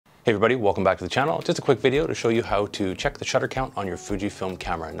Hey everybody, welcome back to the channel. Just a quick video to show you how to check the shutter count on your Fujifilm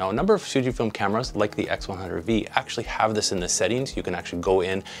camera. Now, a number of Fujifilm cameras, like the X100V, actually have this in the settings. You can actually go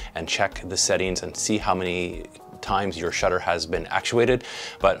in and check the settings and see how many times your shutter has been actuated.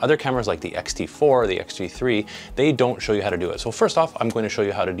 But other cameras like the X-T4, the X-T3, they don't show you how to do it. So first off, I'm going to show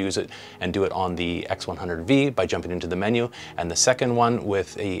you how to use it and do it on the X100V by jumping into the menu. And the second one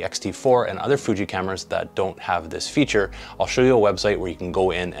with the X-T4 and other Fuji cameras that don't have this feature, I'll show you a website where you can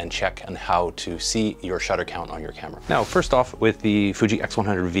go in and check on how to see your shutter count on your camera. Now, first off, with the Fuji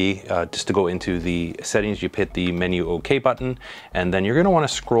X100V, just to go into the settings, you hit the menu OK button, and then you're going to want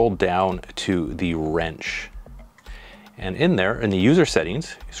to scroll down to the wrench. And in there, in the user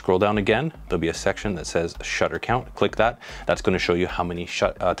settings, you scroll down again, there'll be a section that says shutter count. Click that. That's going to show you how many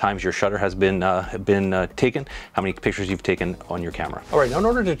times your shutter has been taken, how many pictures you've taken on your camera. All right, now in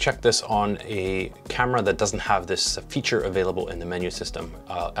order to check this on a camera that doesn't have this feature available in the menu system,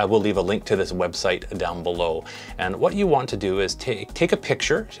 I will leave a link to this website down below. And what you want to do is take a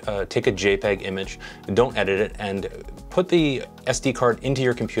picture, take a JPEG image, don't edit it, and put the SD card into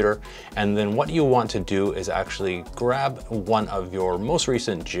your computer. And then what you want to do is actually grab one of your most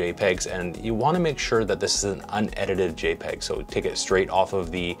recent JPEGs, and you want to make sure that this is an unedited JPEG. So take it straight off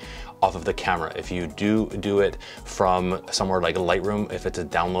of the camera. If you do it from somewhere like Lightroom, if it's a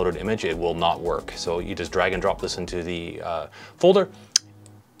downloaded image, it will not work. So you just drag and drop this into the folder,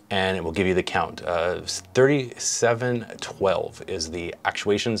 and it will give you the count. 3712 is the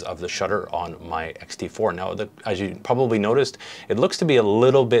actuations of the shutter on my X-T4. Now, as you probably noticed, it looks to be a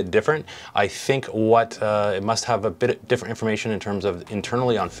little bit different. I think it must have a bit different information in terms of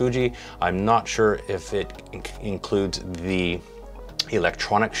internally on Fuji. I'm not sure if it includes the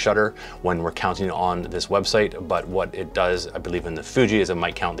electronic shutter when we're counting on this website, but what it does, I believe in the Fuji, is it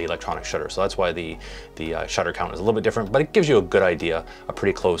might count the electronic shutter. So that's why the shutter count is a little bit different, but it gives you a good idea, a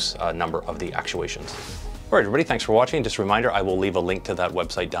pretty close number of the actuations. All right, everybody, thanks for watching. Just a reminder, I will leave a link to that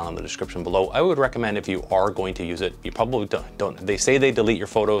website down in the description below. I would recommend, if you are going to use it, you probably don't, they say they delete your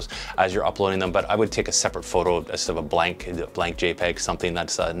photos as you're uploading them, but I would take a separate photo instead of a blank JPEG, something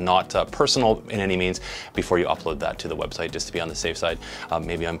that's not personal in any means, before you upload that to the website, just to be on the safe side.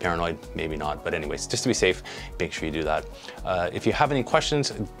 Maybe I'm paranoid, maybe not, but anyways, just to be safe, make sure you do that. If you have any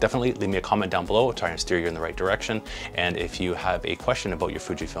questions, definitely leave me a comment down below. I'll try and steer you in the right direction. And if you have a question about your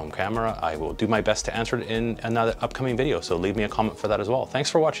Fujifilm camera, I will do my best to answer it in another upcoming video, so leave me a comment for that as well.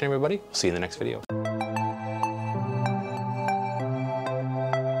 Thanks for watching, everybody. We'll see you in the next video.